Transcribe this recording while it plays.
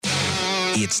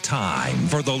It's time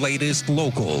for the latest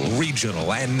local,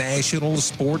 regional, and national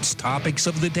sports topics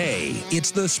of the day.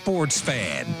 It's the Sports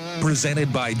Fan,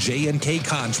 presented by J&K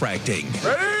Contracting.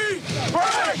 Ready?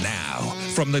 Break! Now,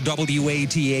 from the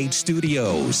WATH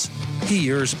studios,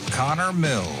 here's Connor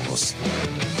Mills.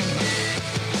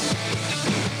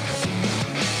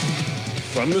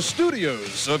 From the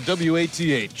studios of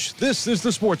WATH, this is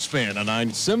the Sports Fan on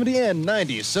 970 and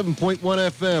 97.1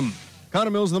 FM. Connor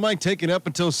Mills and the mic taking up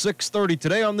until 6:30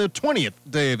 today on the 20th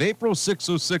day of April,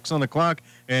 6:06 on the clock,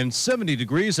 and 70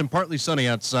 degrees and partly sunny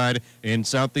outside in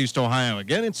Southeast Ohio.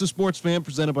 Again, it's the Sports Fan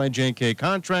presented by J&K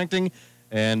Contracting.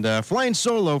 And flying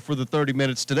solo for the 30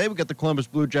 minutes today, we got the Columbus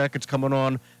Blue Jackets coming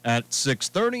on at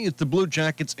 6:30. It's the Blue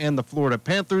Jackets and the Florida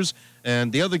Panthers.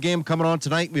 And the other game coming on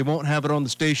tonight, we won't have it on the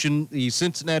station, the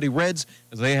Cincinnati Reds,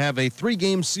 as they have a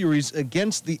 3-game series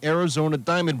against the Arizona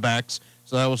Diamondbacks.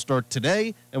 So that will start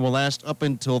today and will last up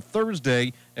until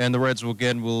Thursday. And the Reds will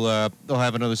they'll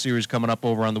have another series coming up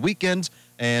over on the weekends.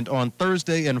 And on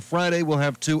Thursday and Friday, we'll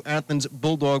have 2 Athens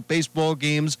Bulldog baseball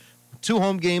games. 2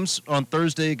 home games. On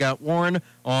Thursday, you got Warren.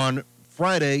 On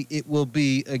Friday, it will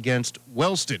be against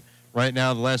Wellston. Right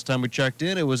now, the last time we checked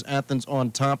in, it was Athens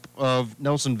on top of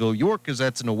Nelsonville York, because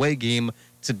that's an away game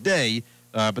today.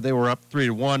 But they were up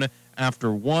 3-1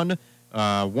 after 1.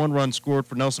 1 run scored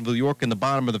for Nelsonville York in the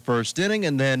bottom of the first inning,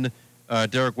 and then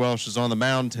Derek Welsh is on the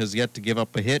mound, has yet to give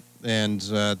up a hit. And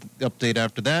the update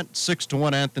after that,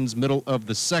 6-1 Athens, middle of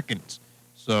the second.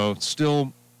 So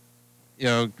still,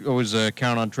 always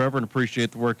count on Trevor and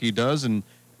appreciate the work he does. And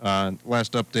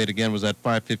last update again was at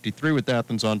 5:53 with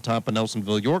Athens on top of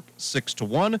Nelsonville York,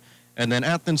 6-1. And then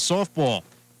Athens softball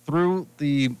through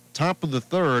the top of the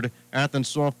third.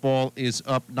 Athens softball is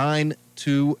up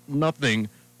 9-0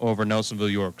 over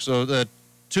Nelsonville York. So the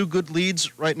 2 good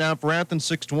leads right now for Athens,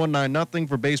 6-1, 9-0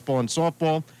 for baseball and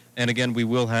softball. And again, we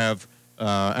will have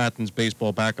Athens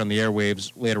baseball back on the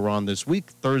airwaves later on this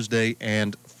week, Thursday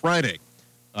and Friday.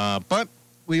 But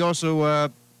we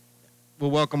also will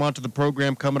welcome onto the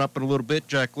program coming up in a little bit,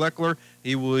 Jack Leckler.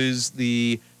 He was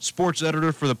the sports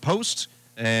editor for the Post,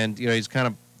 and he's kind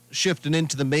of shifting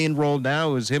into the main role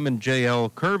now is him and J.L.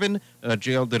 Curvin.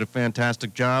 J.L. did a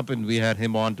fantastic job, and we had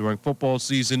him on during football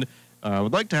season.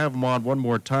 Would like to have him on one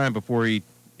more time before he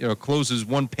closes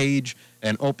one page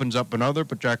and opens up another,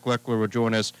 but Jack Leckler will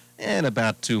join us in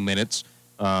about 2 minutes.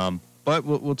 But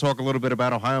we'll talk a little bit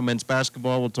about Ohio men's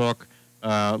basketball. We'll talk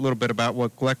a little bit about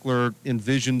what Leckler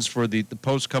envisions for the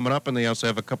Post coming up, and they also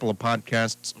have a couple of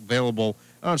podcasts available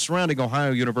surrounding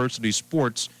Ohio University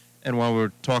sports. And while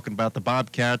we're talking about the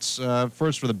Bobcats,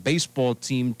 first for the baseball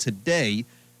team today,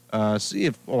 see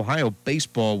if Ohio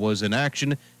baseball was in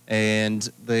action,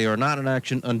 and they are not in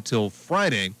action until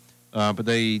Friday, but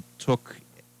they took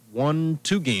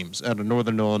 2 games out of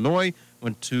Northern Illinois,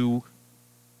 went 2-2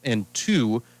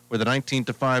 with a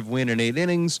 19-5 win in 8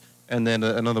 innings, and then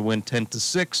another win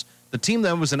 10-6. The team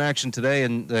that was in action today,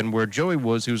 and where Joey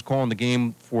was, he was calling the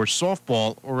game for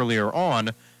softball earlier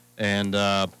on, and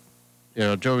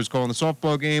Joey was calling the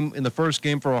softball game. In the first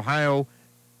game for Ohio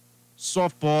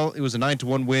softball, it was a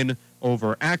 9-1 win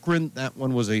over Akron. That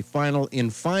one was a final in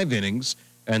 5 innings.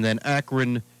 And then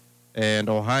Akron and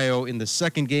Ohio in the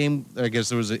second game, I guess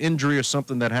there was an injury or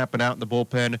something that happened out in the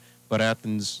bullpen, but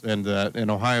Athens and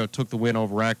Ohio took the win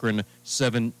over Akron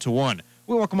 7-1.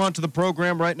 We welcome on to the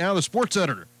program right now the sports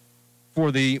editor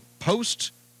for the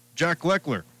Post, Jack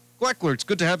Leckler. Leckler, it's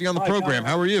good to have you on the program.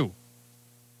 How are you?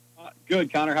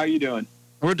 Good, Connor. How are you doing?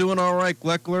 We're doing all right,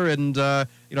 Leckler, and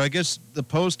I guess the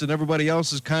Post and everybody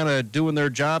else is kind of doing their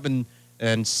job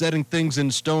and setting things in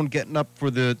stone, getting up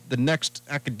for the next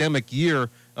academic year.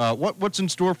 What's in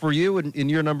store for you in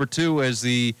year number 2 as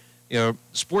the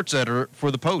sports editor for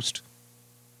the Post?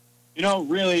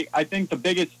 Really, I think the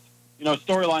biggest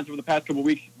storylines over the past couple of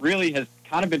weeks really has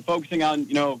kind of been focusing on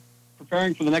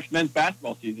preparing for the next men's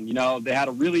basketball season. They had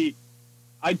a really,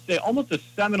 I'd say, almost a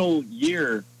seminal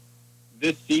year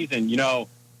this season.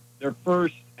 Their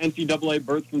first NCAA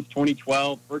berth since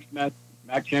 2012, first MAC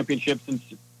championship since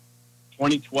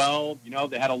 2012.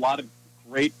 They had a lot of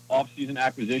great offseason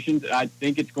acquisitions, and I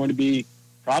think it's going to be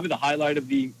probably the highlight of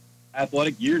the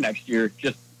athletic year next year,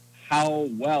 just how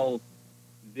well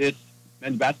this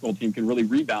men's basketball team can really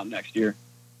rebound next year.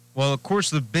 Well, of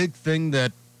course, the big thing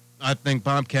that I think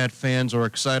Bobcat fans are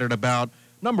excited about,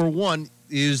 number one,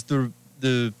 is the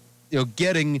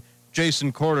getting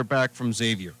Jason Carter back from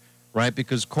Xavier, right?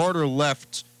 Because Carter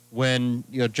left when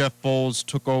Jeff Bowles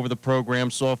took over the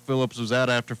program. Saul Phillips was out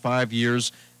after 5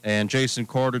 years, and Jason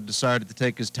Carter decided to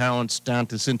take his talents down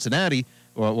to Cincinnati,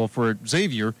 for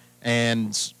Xavier.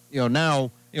 And now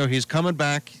he's coming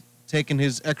back taking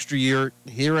his extra year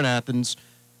here in Athens.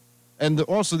 And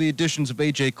also the additions of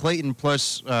A.J. Clayton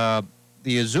plus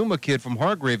the Azuma kid from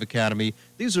Hargrave Academy.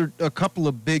 These are a couple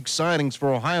of big signings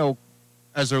for Ohio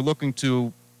as they're looking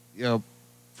to,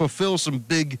 fulfill some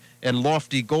big and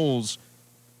lofty goals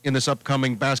in this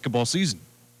upcoming basketball season.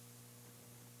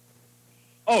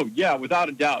 Oh, yeah, without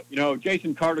a doubt.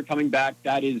 Jason Carter coming back,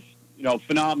 that is,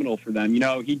 phenomenal for them.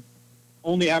 He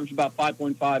only averaged about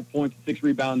 5.5 points and 6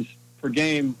 rebounds per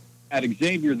game at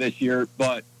Xavier this year,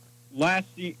 but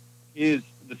the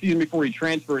season before he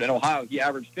transferred at Ohio, he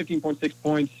averaged 15.6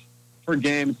 points per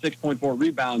game and 6.4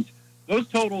 rebounds. Those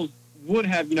totals would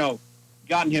have,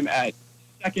 gotten him at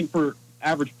second for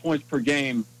average points per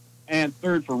game and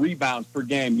third for rebounds per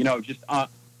game,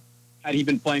 had he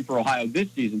been playing for Ohio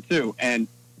this season too. And,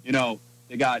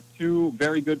 they got 2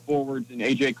 very good forwards in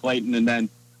A.J. Clayton and then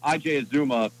I.J.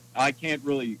 Azuma. I can't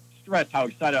really stress how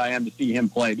excited I am to see him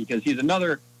play because he's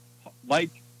another, like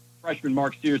freshman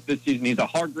Mark Sears this season, he's a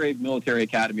Hargrave Military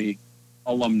Academy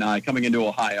alumni coming into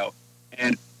Ohio.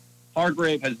 And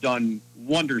Hargrave has done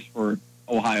wonders for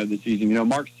Ohio this season.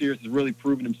 Mark Sears has really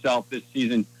proven himself this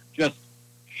season, just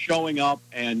showing up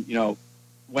and,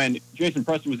 when Jason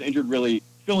Preston was injured, really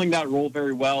filling that role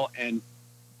very well and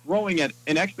growing at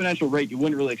an exponential rate you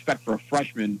wouldn't really expect for a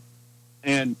freshman.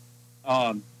 And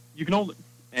Azuma,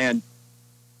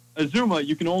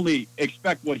 you can only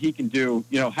expect what he can do,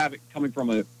 have it coming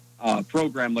from a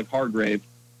program like Hargrave,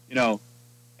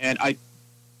 and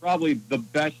probably the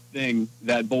best thing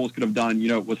that Bowles could have done,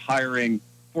 was hiring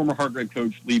former Hargrave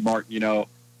coach Lee Martin,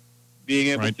 being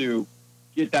able to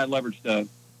get that leverage to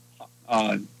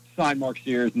sign Mark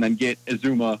Sears and then get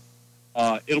Azuma.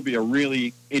 It'll be a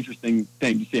really interesting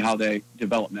thing to see how they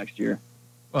develop next year.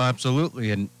 Well,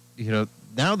 absolutely. And,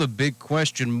 now the big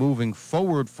question moving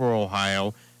forward for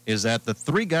Ohio is that the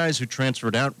 3 guys who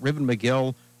transferred out, Riven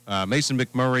McGill, Mason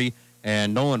McMurray,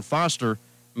 and Nolan Foster,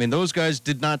 those guys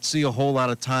did not see a whole lot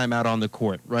of time out on the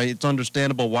court, right? It's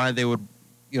understandable why they would,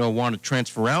 want to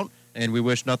transfer out, and we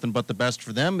wish nothing but the best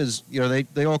for them as,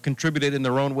 they all contributed in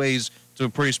their own ways to a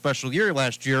pretty special year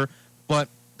last year, but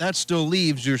that still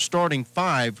leaves your starting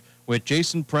 5 with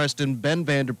Jason Preston, Ben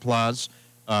Vanderplas,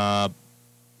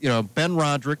 Ben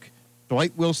Roderick,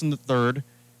 Dwight Wilson III,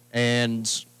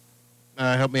 and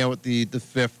help me out with the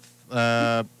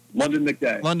 5th. London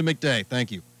McDay. London McDay,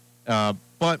 thank you.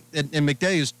 But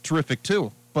McDay is terrific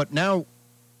too. But now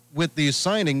with these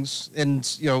signings and,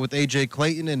 with A.J.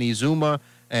 Clayton and Izuma,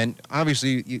 and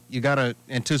obviously you got to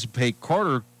anticipate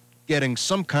Carter getting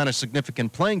some kind of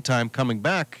significant playing time coming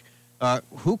back,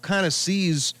 who kind of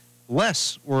sees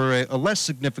less or a less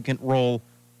significant role,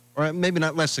 or maybe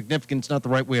not less significant, it's not the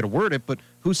right way to word it, but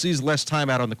who sees less time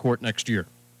out on the court next year?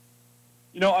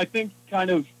 I think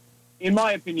in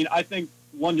my opinion, I think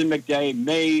London McDay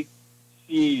may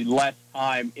see less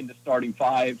time in the starting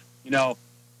 5.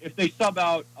 If they sub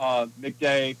out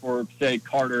McDay for, say,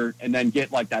 Carter and then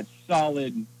get like that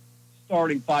solid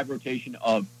starting 5 rotation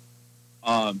of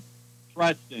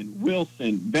Preston,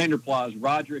 Wilson, Vanderplas,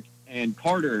 Roderick, and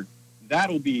Carter,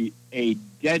 that'll be a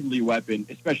deadly weapon,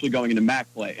 especially going into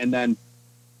MAC play. And then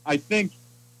I think,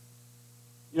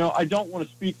 I don't want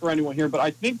to speak for anyone here, but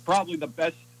I think probably the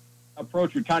best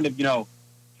approach would kind of,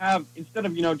 have, instead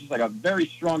of, just like a very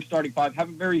strong starting 5, have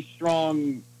a very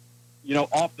strong,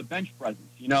 off the bench presence.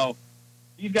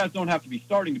 These guys don't have to be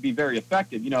starting to be very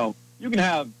effective. You can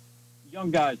have young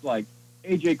guys like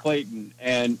A.J. Clayton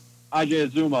and I.J.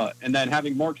 Azuma, and then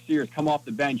having Mark Sears come off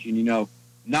the bench and,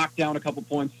 knock down a couple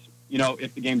points,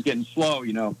 if the game's getting slow,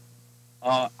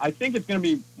 I think it's going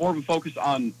to be more of a focus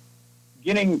on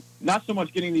not so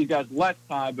much getting these guys less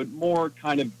time, but more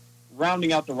kind of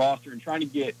rounding out the roster and trying to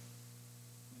get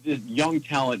this young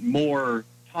talent more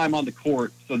time on the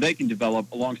court so they can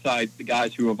develop alongside the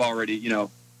guys who have already,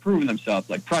 proven themselves,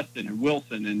 like Preston and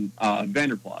Wilson and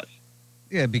Vanderplas.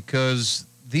 Yeah, because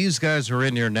these guys are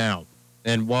in here now.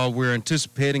 And while we're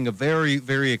anticipating a very,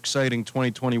 very exciting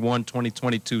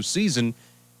 2021-2022 season,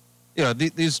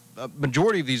 these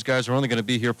majority of these guys are only going to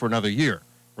be here for another year,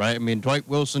 right? Dwight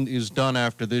Wilson is done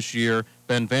after this year.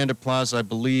 Ben Vanderplas, I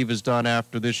believe, is done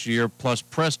after this year. Plus,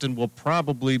 Preston will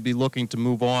probably be looking to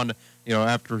move on,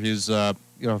 after his,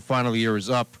 final year is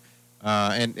up.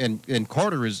 And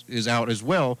Carter is out as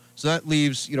well. So that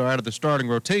leaves, out of the starting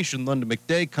rotation, London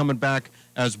McDay coming back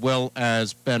as well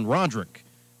as Ben Roderick.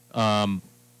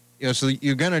 So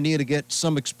you're going to need to get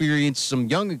some experience, some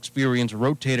young experience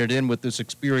rotated in with this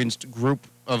experienced group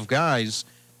of guys.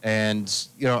 And,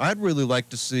 I'd really like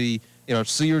to see,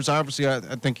 Sears, obviously, I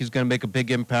think he's going to make a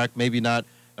big impact. Maybe not.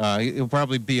 He'll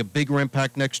probably be a bigger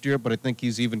impact next year, but I think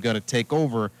he's even going to take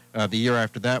over the year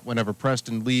after that whenever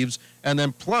Preston leaves. And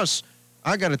then plus,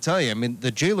 I got to tell you, I mean,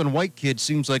 the Jalen White kid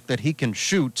seems like that he can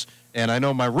shoot. And I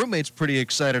know my roommate's pretty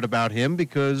excited about him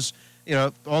because, you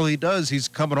know, all he does, he's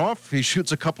coming off, he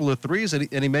shoots a couple of threes,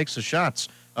 and he makes the shots.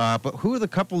 But who are the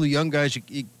couple of young guys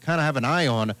you kind of have an eye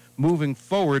on moving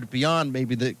forward beyond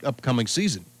maybe the upcoming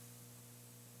season?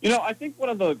 You know, I think one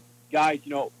of the guys,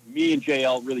 you know, me and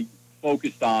JL really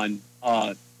focused on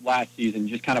last season,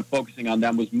 just kind of focusing on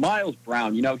them, was Miles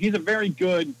Brown. You know, he's a very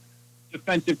good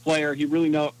defensive player. He really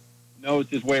knows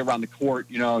his way around the court.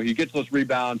 You know, he gets those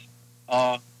rebounds.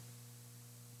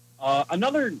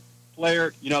 Another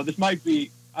player, you know, this might be,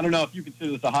 I don't know if you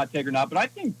consider this a hot take or not, but I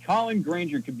think Colin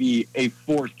Granger could be a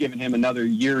force given him another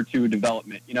year or two of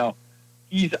development. You know,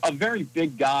 he's a very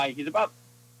big guy. He's about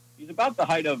the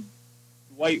height of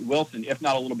Dwight Wilson, if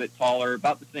not a little bit taller,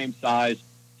 about the same size.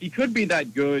 He could be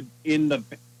that good in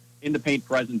the paint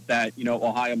presence that, you know,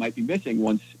 Ohio might be missing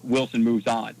once Wilson moves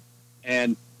on.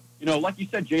 And, you know, like you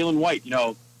said, Jalen White, you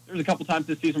know, there's a couple times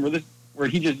this season where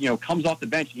he just, you know, comes off the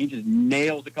bench and he just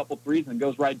nails a couple threes and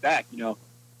goes right back. You know,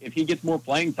 if he gets more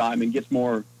playing time and gets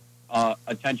more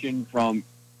attention from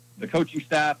the coaching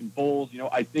staff and Bulls, you know,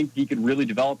 I think he could really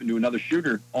develop into another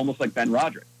shooter, almost like Ben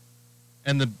Roderick.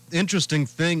 And the interesting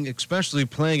thing, especially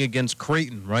playing against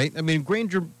Creighton, right? I mean,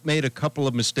 Granger made a couple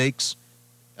of mistakes.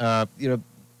 You know,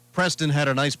 Preston had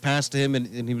a nice pass to him,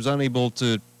 and he was unable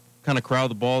to kind of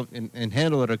crowd the ball and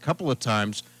handle it a couple of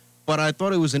times. But I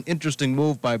thought it was an interesting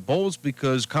move by Bowles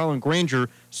because Colin Granger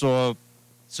saw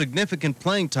significant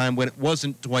playing time when it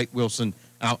wasn't Dwight Wilson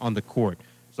out on the court.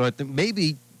 So I think maybe,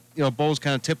 you know, Bowles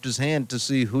kind of tipped his hand to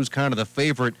see who's kind of the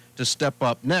favorite to step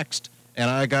up next. And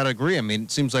I got to agree. I mean,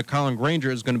 it seems like Colin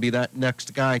Granger is going to be that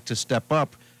next guy to step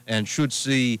up and should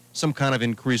see some kind of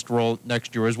increased role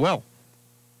next year as well.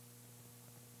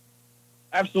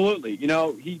 Absolutely. You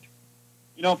know,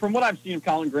 from what I've seen of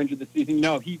Colin Granger this season, you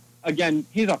know, he's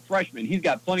a freshman. He's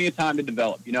got plenty of time to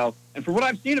develop, you know. And from what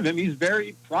I've seen of him, he's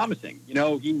very promising. You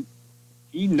know, he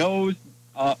knows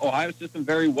Ohio system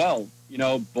very well. You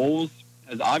know, Bowles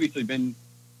has obviously been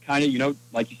kind of, you know,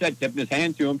 like you said, tipping his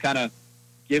hand to him, kind of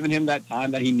giving him that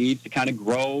time that he needs to kind of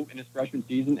grow in his freshman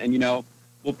season. And, you know,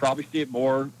 we'll probably see it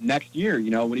more next year, you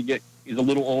know, when he's a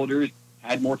little older,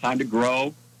 had more time to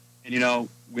grow. And, you know,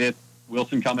 with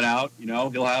Wilson coming out, you know,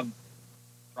 he'll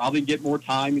probably get more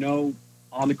time, you know,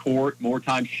 on the court, more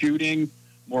time shooting,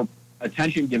 more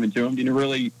attention given to him to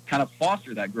really kind of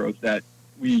foster that growth that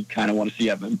we kind of want to see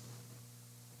of him.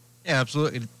 Yeah,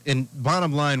 absolutely. And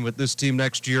bottom line with this team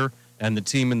next year and the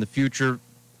team in the future,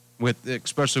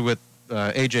 especially with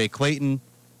A.J. Clayton,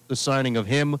 the signing of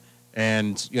him,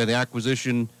 and, you know, the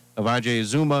acquisition of I.J.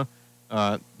 Azuma,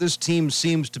 this team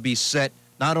seems to be set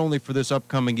not only for this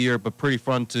upcoming year, but pretty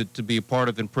fun to be a part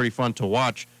of and pretty fun to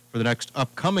watch for the next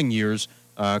upcoming years,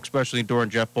 especially during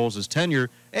Jeff Bowles' tenure.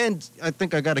 And I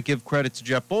think I got to give credit to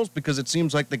Jeff Bowles because it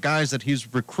seems like the guys that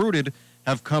he's recruited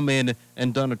have come in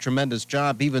and done a tremendous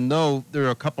job, even though there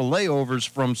are a couple layovers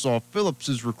from Saul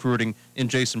Phillips' recruiting in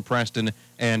Jason Preston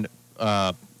and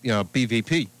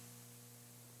BVP.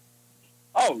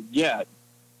 Oh, yeah.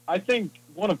 I think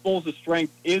one of Bowles'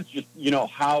 strengths is just, you know,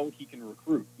 how he can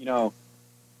recruit. You know,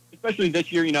 especially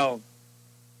this year, you know,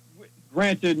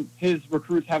 granted, his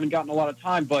recruits haven't gotten a lot of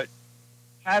time, but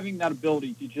having that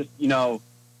ability to just, you know,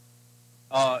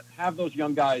 have those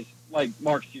young guys like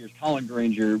Mark Sears, Colin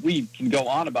Granger, we can go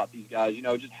on about these guys, you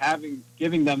know, just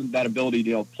giving them that ability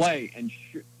to play and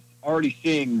already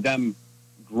seeing them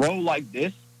grow like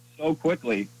this so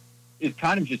quickly is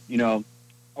kind of just, you know,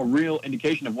 a real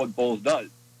indication of what Bowles does.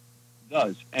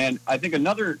 And I think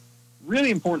another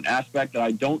really important aspect that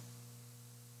I don't,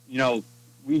 you know,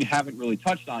 we haven't really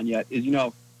touched on yet is, you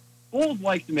know, Bowles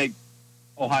likes to make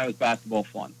Ohio's basketball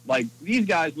fun. Like, these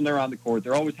guys, when they're on the court,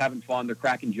 they're always having fun. They're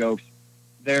cracking jokes.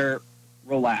 They're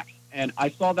relaxed. And I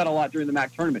saw that a lot during the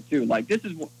MAC tournament, too. Like, it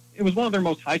was one of their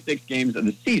most high-stakes games of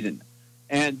the season.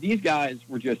 And these guys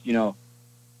were just, you know,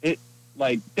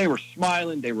 they were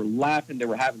smiling, they were laughing, they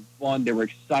were having fun, they were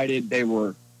excited, they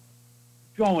were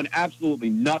going absolutely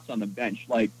nuts on the bench.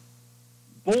 Like,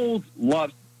 Bowles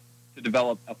loves to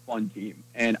develop a fun team.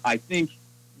 And I think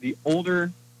the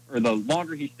longer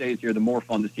he stays here, the more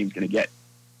fun this team's going to get.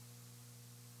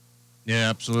 Yeah,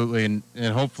 absolutely.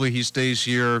 And hopefully he stays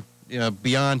here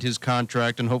beyond his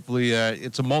contract, and hopefully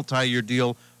it's a multi-year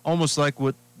deal, almost like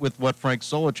with what Frank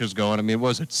Solich is going. I mean,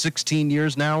 was it 16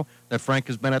 years now that Frank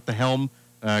has been at the helm?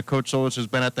 Coach Solich has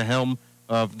been at the helm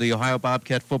of the Ohio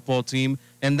Bobcat football team,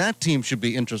 and that team should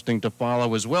be interesting to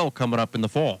follow as well coming up in the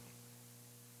fall.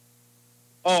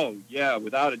 Oh, yeah,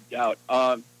 without a doubt.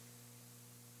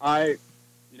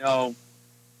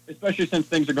 especially since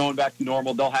things are going back to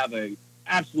normal, they'll have a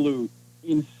absolute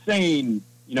insane,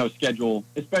 schedule,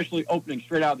 especially opening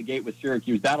straight out of the gate with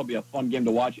Syracuse. That'll be a fun game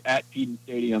to watch at Peden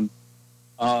Stadium.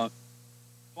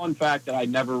 Fun fact that I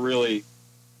never really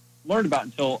learned about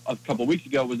until a couple of weeks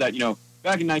ago was that,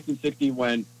 back in 1960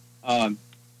 when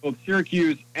both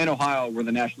Syracuse and Ohio were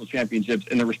the national championships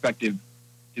in their respective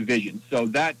divisions. So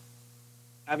that,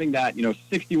 having that,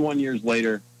 61 years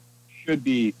later should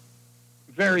be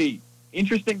very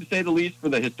interesting, to say the least, for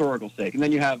the historical sake. And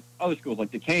then you have other schools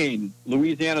like Duquesne,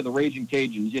 Louisiana, the Raging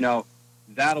Cajuns.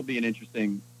 That'll be an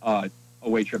interesting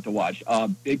away trip to watch.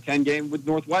 Big Ten game with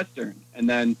Northwestern, and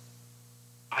then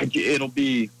it'll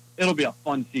be a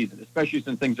fun season, especially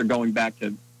since things are going back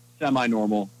to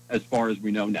semi-normal as far as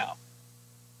we know now.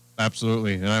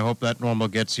 Absolutely, and I hope that normal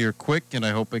gets here quick, and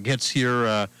I hope it gets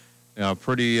here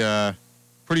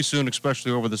pretty soon,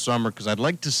 especially over the summer, because I'd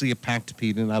like to see a packed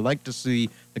Peden. I'd like to see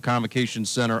the Convocation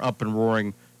Center up and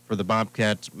roaring for the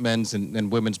Bobcats men's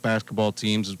and women's basketball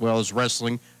teams, as well as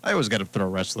wrestling. I always got to throw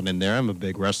wrestling in there. I'm a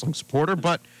big wrestling supporter.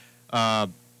 But,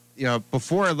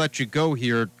 before I let you go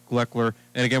here, Gleckler,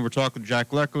 and again, we're talking to Jack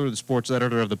Gleckler, the sports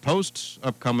editor of the Post,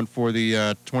 upcoming for the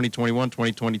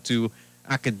 2021-2022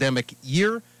 academic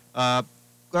year.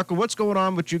 Gleckler, what's going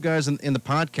on with you guys in the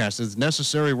podcast? Is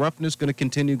Necessary Roughness going to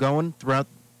continue going throughout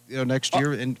next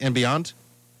year and beyond?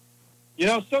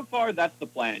 So far that's the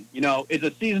plan. It's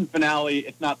a season finale.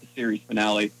 It's not the series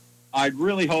finale. I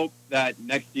really hope that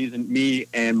next season me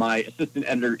and my assistant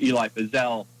editor, Eli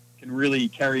Fazell, can really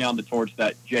carry on the torch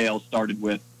that JL started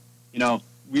with.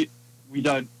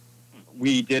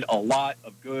 We did a lot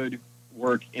of good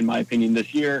work, in my opinion,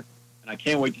 this year, and I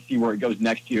can't wait to see where it goes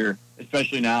next year,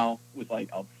 especially now with like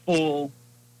a full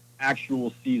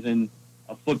actual season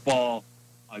of football,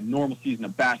 a normal season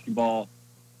of basketball,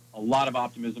 a lot of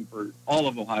optimism for all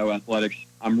of Ohio athletics.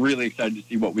 I'm really excited to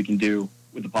see what we can do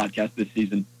with the podcast this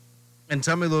season. And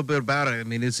tell me a little bit about it. I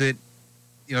mean, is it,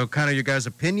 kind of your guys'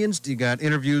 opinions? Do you got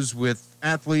interviews with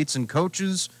athletes and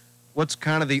coaches? What's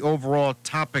kind of the overall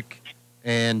topic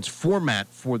and format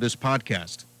for this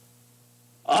podcast?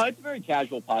 It's a very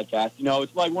casual podcast.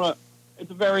 It's like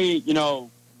it's a very,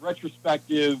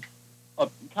 retrospective,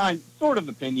 sort of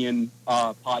opinion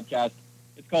podcast.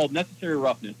 It's called Necessary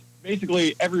Roughness.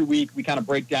 Basically, every week we kind of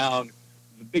break down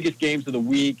the biggest games of the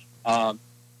week,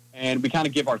 and we kind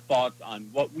of give our thoughts on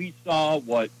what we saw,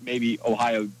 what maybe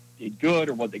Ohio did good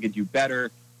or what they could do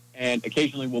better, and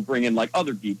occasionally we'll bring in like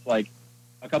other beats. Like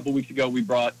a couple of weeks ago, we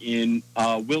brought in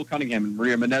Will Cunningham and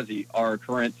Maria Menezzi, our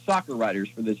current soccer writers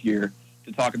for this year,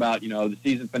 to talk about, the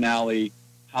season finale,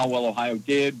 how well Ohio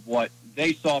did, what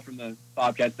they saw from the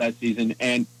Bobcats that season,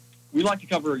 and we like to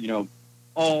cover,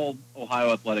 all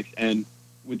Ohio athletics. And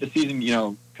with the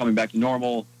season, coming back to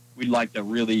normal, we'd like to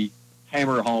really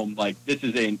hammer home, like, this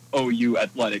is an OU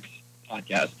athletics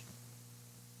podcast.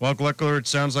 Well, Gleckler, it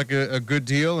sounds like a good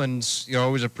deal, and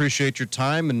always appreciate your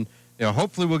time. And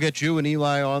hopefully we'll get you and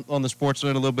Eli on the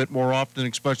Sportsnet a little bit more often,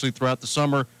 especially throughout the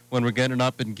summer when we're getting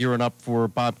up and gearing up for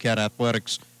Bobcat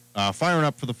athletics, firing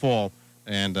up for the fall.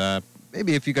 And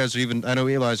maybe if you guys are even, I know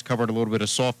Eli's covered a little bit of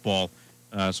softball,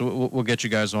 so we'll get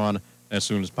you guys on as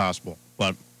soon as possible.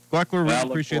 But Gleckler, really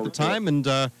appreciate the time, and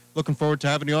looking forward to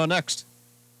having you on next.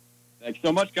 Thanks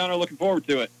so much, Connor. Looking forward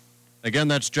to it. Again,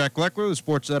 that's Jack Gleckler, the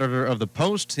sports editor of the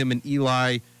Post. Him and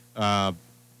Eli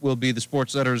will be the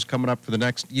sports editors coming up for the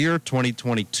next year,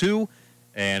 2022.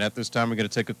 And at this time, we're going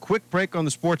to take a quick break on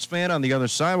the Sports Fan. On the other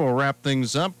side, we'll wrap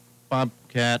things up.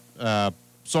 Bobcat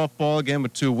softball again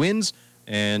with 2 wins,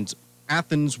 and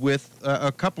Athens with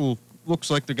a couple, looks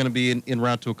like they're going to be in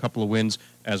route to a couple of wins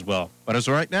as well. But as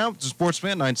of right now, it's a Sports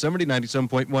Fan, 970,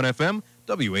 97.1 FM,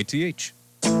 WATH.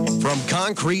 From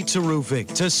concrete to roofing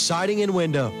to siding and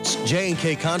windows,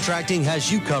 J&K Contracting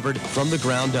has you covered from the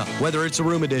ground up. Whether it's a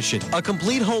room addition, a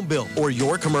complete home build, or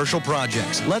your commercial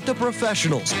projects, let the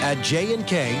professionals at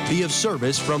J&K be of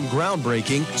service from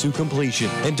groundbreaking to completion.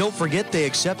 And don't forget, they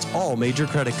accept all major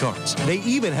credit cards. They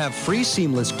even have free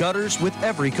seamless gutters with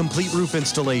every complete roof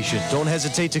installation. Don't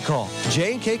hesitate to call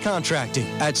J&K Contracting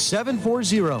at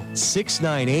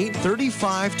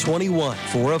 740-698-3521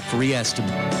 for a free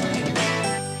estimate.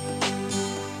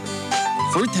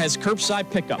 Fruth has curbside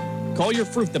pickup. Call your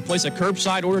Fruth to place a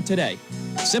curbside order today.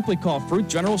 Simply call Fruth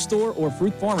General Store or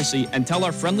Fruth Pharmacy and tell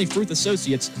our friendly Fruth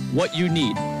associates what you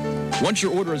need. Once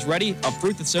your order is ready, a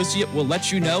Fruth associate will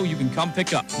let you know you can come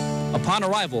pick up. Upon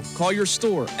arrival, call your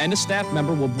store and a staff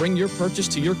member will bring your purchase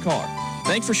to your car.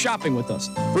 Thanks for shopping with us.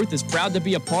 Fruth is proud to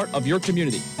be a part of your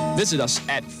community. Visit us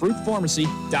at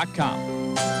fruithpharmacy.com.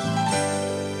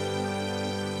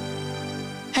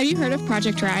 Have you heard of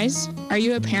Project Rise? Are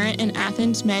you a parent in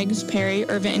Athens, Meigs, Perry,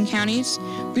 or Vinton counties?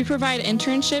 We provide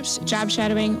internships, job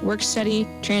shadowing, work study,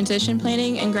 transition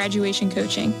planning, and graduation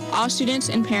coaching. All students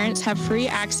and parents have free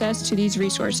access to these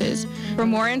resources. For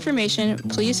more information,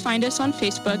 please find us on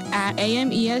Facebook at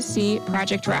AMESC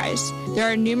Project Rise. There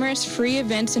are numerous free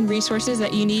events and resources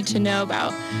that you need to know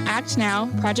about. Act now.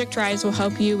 Project Rise will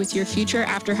help you with your future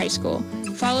after high school.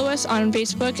 Follow us on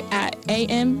Facebook at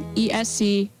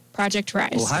AMESC Project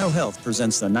Rise. Ohio Health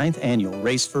presents the 9th annual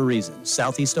Race for a Reason,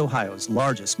 Southeast Ohio's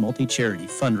largest multi-charity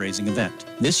fundraising event.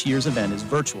 This year's event is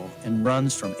virtual and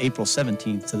runs from April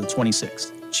 17th to the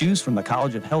 26th. Choose from the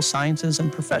College of Health Sciences and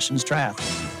Professions Triathlon,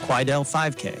 Quidel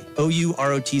 5K, OU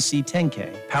ROTC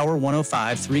 10K, Power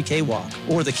 105 3K Walk,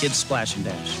 or the Kids Splash and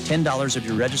Dash. $10 of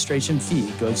your registration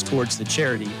fee goes towards the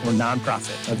charity or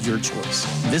nonprofit of your choice.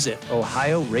 Visit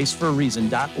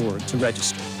OhioRaceForAReason.org to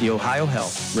register. The Ohio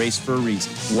Health Race for a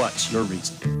Reason. What's your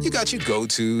reason? You got your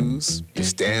go-tos, your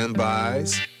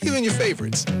standbys, even your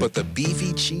favorites. But the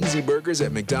beefy, cheesy burgers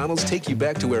at McDonald's take you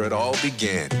back to where it all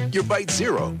began. Your Bite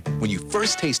Zero, when you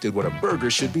first tasted what a burger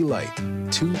should be like.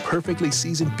 2 perfectly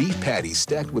seasoned beef patties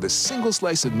stacked with a single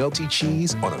slice of melty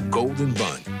cheese on a golden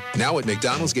bun. Now at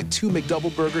McDonald's, get 2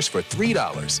 McDouble burgers for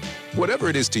 $3. Whatever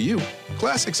it is to you,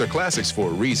 classics are classics for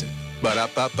a reason.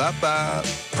 Ba-da-ba-ba-ba.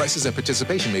 Prices and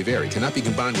participation may vary. Cannot be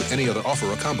combined with any other offer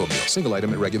or combo meal. Single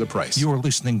item at regular price. You're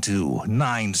listening to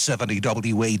 970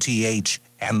 WATH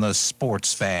and the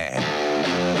Sports Fan.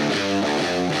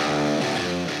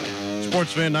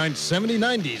 Sports Fan 970,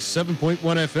 97.1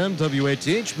 FM,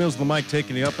 WATH. Mills the mic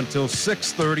taking you up until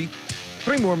 6:30.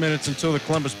 3 more minutes until the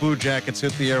Columbus Blue Jackets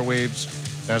hit the airwaves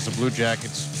as the Blue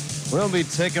Jackets will be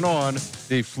taking on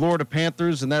the Florida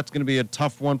Panthers, and that's going to be a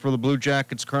tough one for the Blue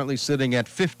Jackets, currently sitting at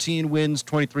 15 wins,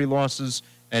 23 losses,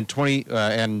 and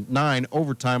 9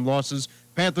 overtime losses.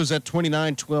 Panthers at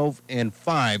 29, 12, and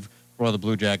 5 for all the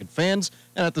Blue Jacket fans.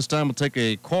 And at this time, we'll take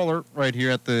a caller right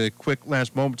here at the quick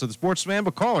last moments of the Sports Fan.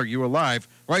 But caller, you are live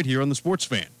right here on the Sports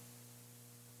Fan.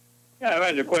 Yeah, I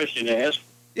had a question to ask.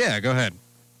 Yeah, go ahead.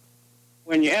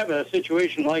 When you have a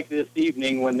situation like this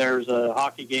evening, when there's a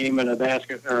hockey game and a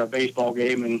baseball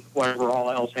game and whatever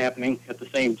all else happening at the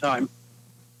same time,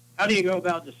 how do you go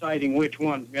about deciding which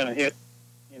one's going to hit,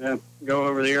 go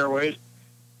over the airways?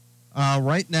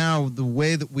 Right now, the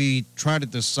way that we try to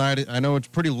decide it, I know it's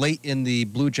pretty late in the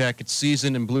Blue Jackets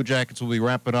season, and Blue Jackets will be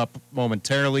wrapping up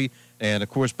momentarily. And, of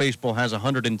course, baseball has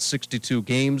 162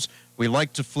 games. We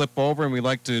like to flip over, and we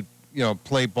like to,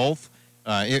 play both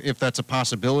if that's a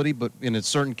possibility. But in a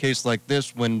certain case like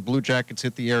this, when Blue Jackets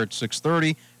hit the air at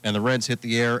 6:30 and the Reds hit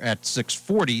the air at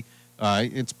 6:40,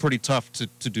 it's pretty tough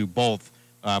to do both.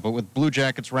 But with Blue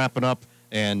Jackets wrapping up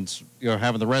and,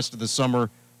 having the rest of the summer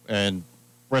and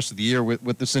rest of the year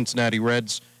with the Cincinnati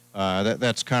Reds,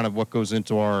 that's kind of what goes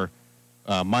into our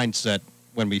mindset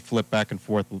when we flip back and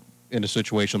forth in a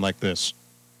situation like this.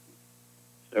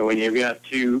 So when you've got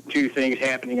two things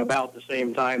happening about the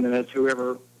same time, then it's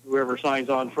whoever signs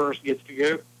on first gets to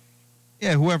go.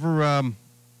 Yeah, whoever. And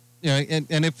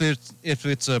if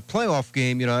it's a playoff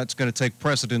game, it's going to take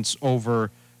precedence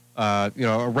over a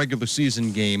regular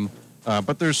season game.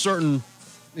 But there's certain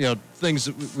things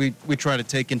that we try to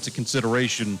take into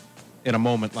consideration in a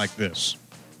moment like this.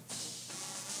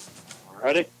 All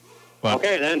righty.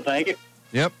 Okay, then. Thank you.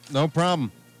 Yep, no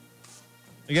problem.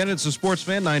 Again, it's the Sports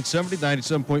Fan, 970,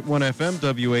 97.1 FM,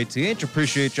 WATH.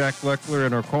 Appreciate Jack Fleckler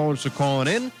and our callers for calling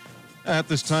in. At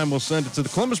this time, we'll send it to the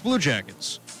Columbus Blue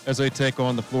Jackets as they take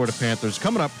on the Florida Panthers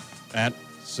coming up at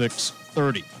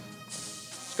 6:30.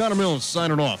 Connor Mills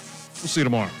signing off. We'll see you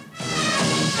tomorrow.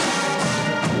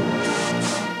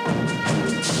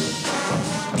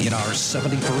 In our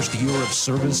 71st year of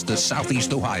service to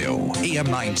Southeast Ohio, AM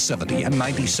 970 and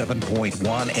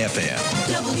 97.1 FM.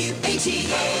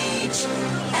 WATH.